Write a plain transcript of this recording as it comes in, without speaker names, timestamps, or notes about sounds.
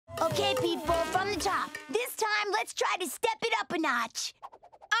Okay, people, from the top. This time, let's try to step it up a notch.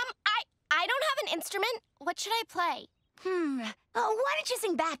 I don't have an instrument. What should I play? Oh, why don't you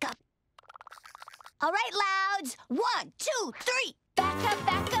sing backup? All right, louds. 1, 2, 3. Back up,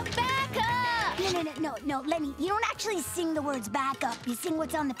 back up, back up! No, Lenny, you don't actually sing the words backup. You sing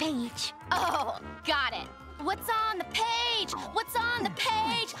what's on the page. Oh, got it. What's on the page? What's on the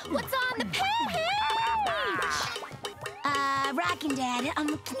page? What's on the page? Rockin' Dad, can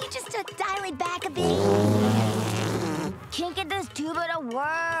you just dial it back a bit? Can't get this tuba to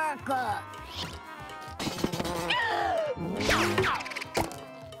work.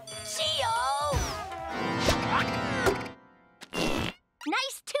 Geo!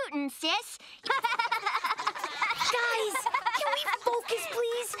 Nice tootin', sis. Guys, can we focus,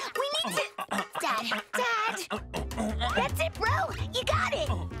 please? We need to... Dad! That's it, bro! You got it!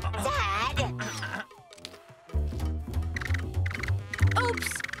 Dad!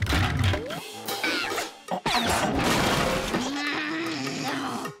 Oops!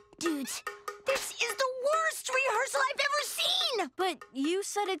 Dudes, this is the worst rehearsal I've ever seen! But you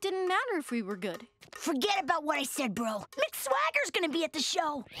said it didn't matter if we were good. Forget about what I said, bro. Mick Swagger's gonna be at the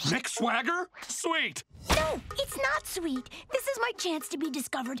show. Mick Swagger? Sweet! No, it's not sweet. This is my chance to be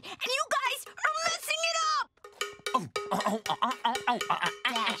discovered, and you guys are messing it up!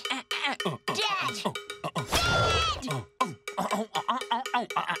 Dad!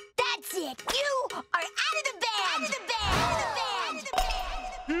 That's it! You are out of the band!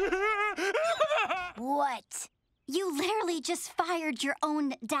 What? You literally just fired your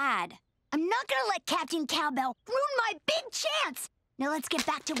own dad. I'm not gonna let Captain Cowbell ruin my big chance! Now let's get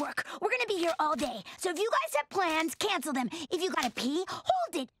back to work. We're gonna be here all day. So if you guys have plans, cancel them. If you gotta pee,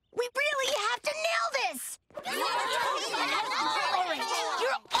 hold it. We really have to nail this!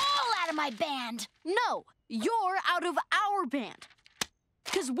 You're all out of my band! No, you're out of our band.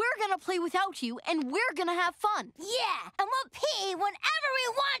 Because we're gonna play without you, and we're gonna have fun. Yeah, and we'll pee whenever we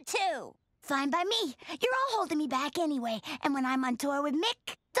want to! Fine by me. You're all holding me back anyway. And when I'm on tour with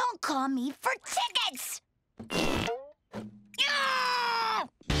Mick, don't call me for tickets! Ah!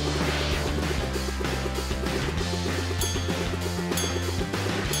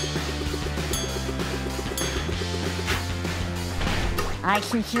 I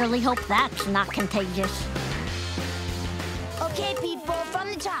sincerely hope that's not contagious. Okay, people, from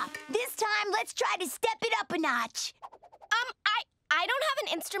the top. This time, let's try to step it up a notch. I don't have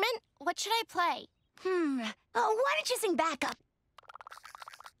an instrument. What should I play? Oh, why don't you sing backup?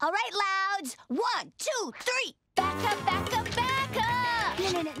 All right, louds. 1, 2, 3. Back up, back up, back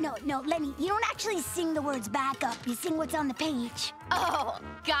up! No, Lenny, you don't actually sing the words backup. You sing what's on the page. Oh,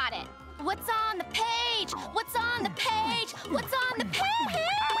 got it. What's on the page? What's on the page? What's on the page?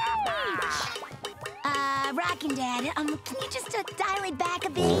 Rockin' Dad, can you just dial it back a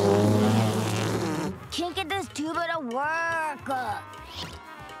bit? Can't get this tuba to work.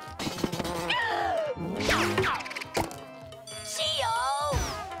 Geo!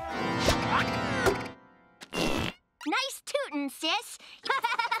 Nice tootin', sis.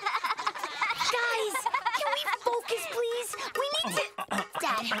 Guys, can we focus, please? We need to...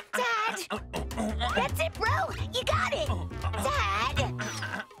 Dad! That's it, bro! You got it! Dad!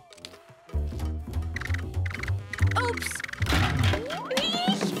 Oops!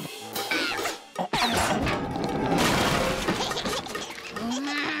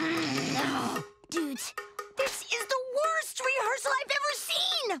 Dudes, this is the worst rehearsal I've ever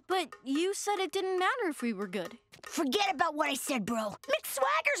seen! But you said it didn't matter if we were good. Forget about what I said, bro. Mick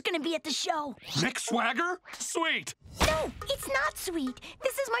Swagger's gonna be at the show. Mick Swagger? Sweet! No, it's not sweet.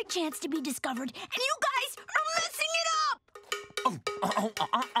 This is my chance to be discovered, and you guys are messing it up!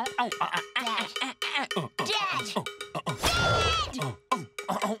 Dad!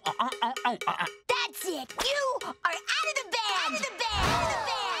 That's it! You are out of the band!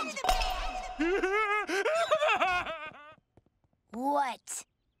 What?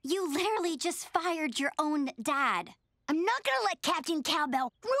 You literally just fired your own dad. I'm not gonna let Captain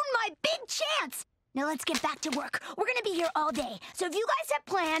Cowbell ruin my big chance! Now let's get back to work. We're gonna be here all day. So if you guys have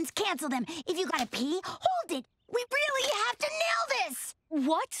plans, cancel them. If you gotta pee, hold it. We really have to nail this!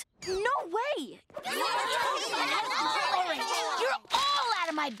 What? No way! You're all out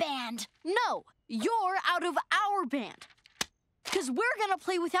of my band! No, you're out of our band. Because we're gonna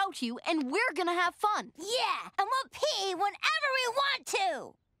play without you, and we're gonna have fun. Yeah, and we'll pee whenever we want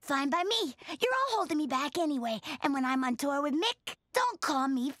to! Fine by me. You're all holding me back anyway. And when I'm on tour with Mick, don't call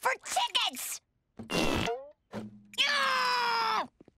me for tickets! Ah!